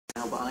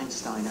Albert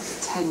Einstein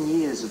after 10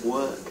 years of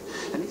work,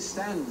 and it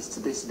stands to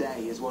this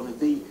day as one of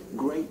the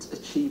great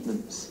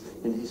achievements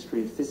in the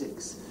history of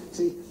physics.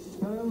 See,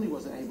 not only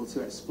was it able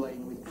to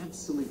explain with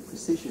absolute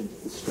precision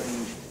the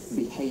strange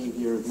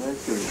behaviour of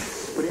Mercury,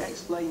 but it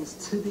explains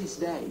to this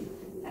day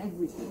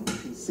everything you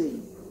can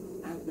see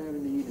out there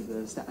in the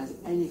universe that has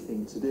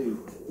anything to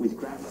do with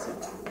gravity.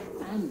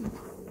 And,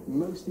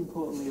 most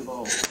importantly of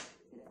all, it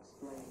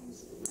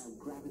explains how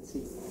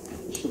gravity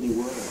actually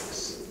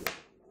works.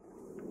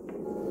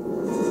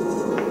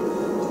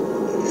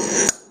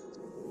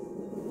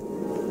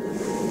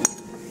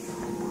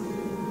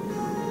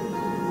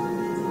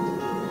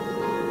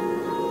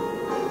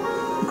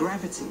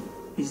 Gravity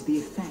is the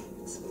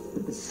effect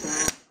that the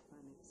stars,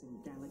 planets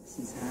and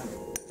galaxies have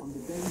on the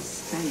very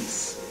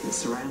space that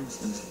surrounds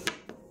them.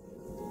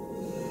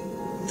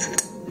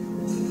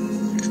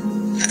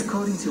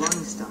 According to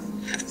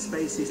Einstein,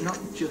 space is not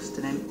just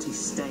an empty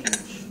stage,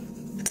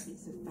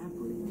 it's a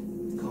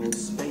fabric called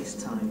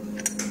space-time.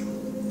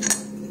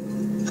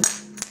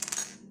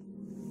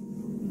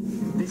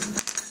 This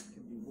fabric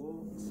can be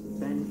warped,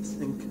 bent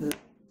and curved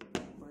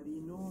by the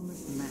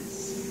enormous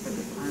mass of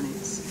the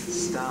planets,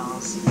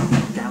 stars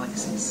and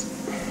galaxies.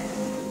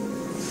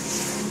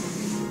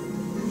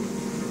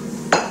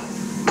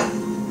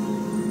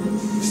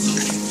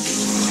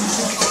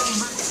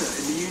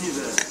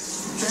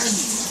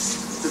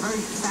 The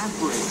very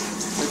fabric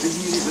of the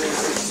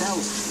universe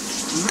itself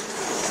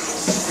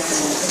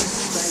bends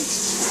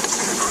space.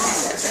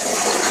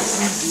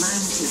 These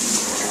mountains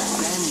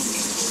bend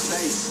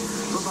space,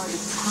 but by the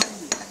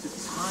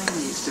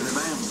tiniest of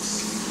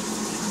amounts.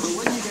 But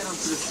when you get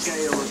onto the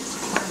scale of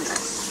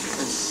planets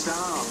and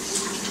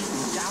stars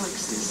and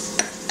galaxies,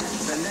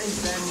 then they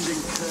bend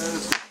and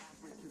curve the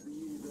fabric of the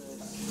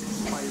universe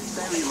by a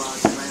very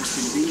large amount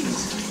indeed.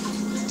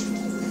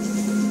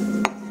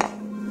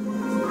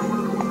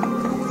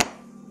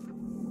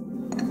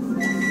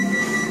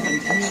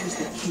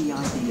 Key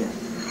idea.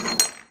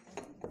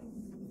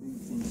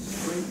 Moves in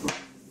straight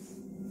lines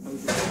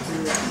over the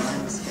curved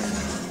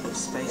landscape of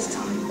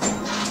space-time.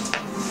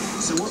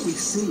 So what we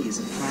see as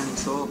a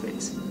planet's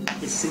orbit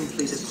is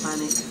simply the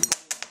planet into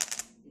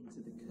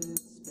the curved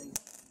space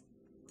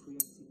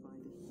created by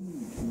the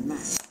huge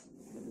mass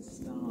of a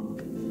star.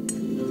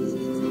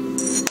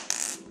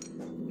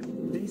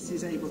 This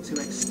is able to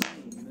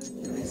explain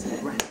Mercury's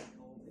erratic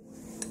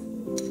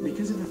orbit.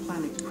 Because of the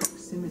planet's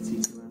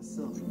proximity to our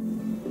Sun,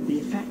 the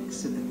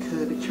effects of the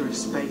curvature of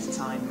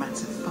space-time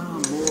matter far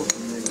more for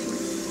Mercury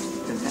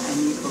than for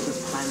any other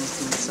planet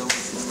in the solar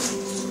system.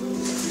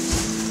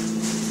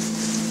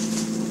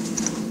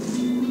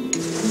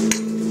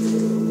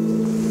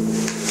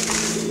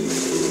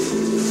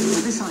 So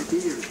this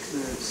idea of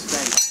curved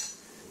space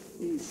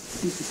is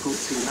difficult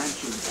to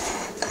imagine,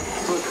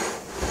 but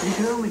you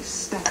can only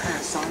step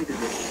outside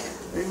of it.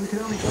 We can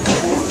only walk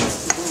towards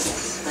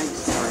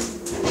space-time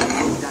and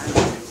look down at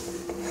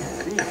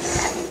it.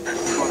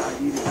 This is what our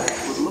universe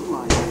would look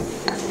like.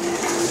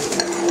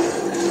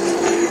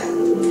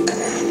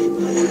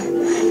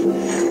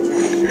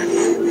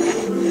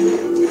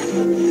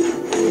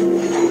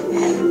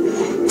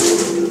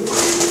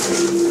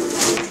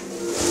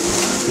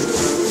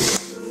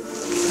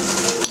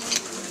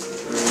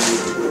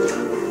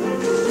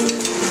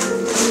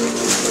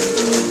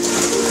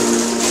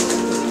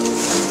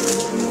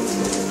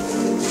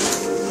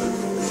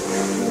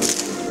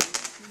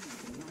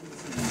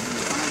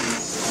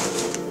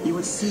 You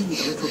would see the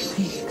little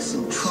peaks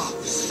and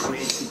troughs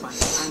created by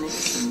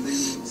planets and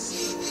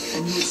moons,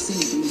 and you would see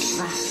these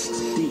vast,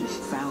 deep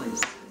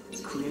valleys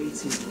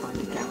created by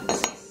the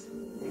galaxies.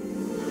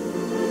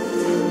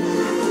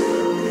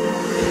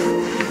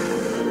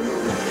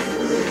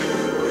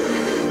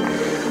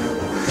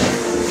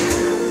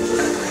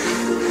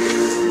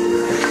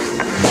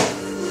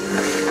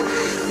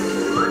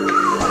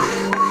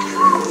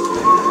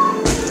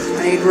 I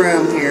need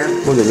room here.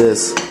 Look at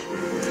this.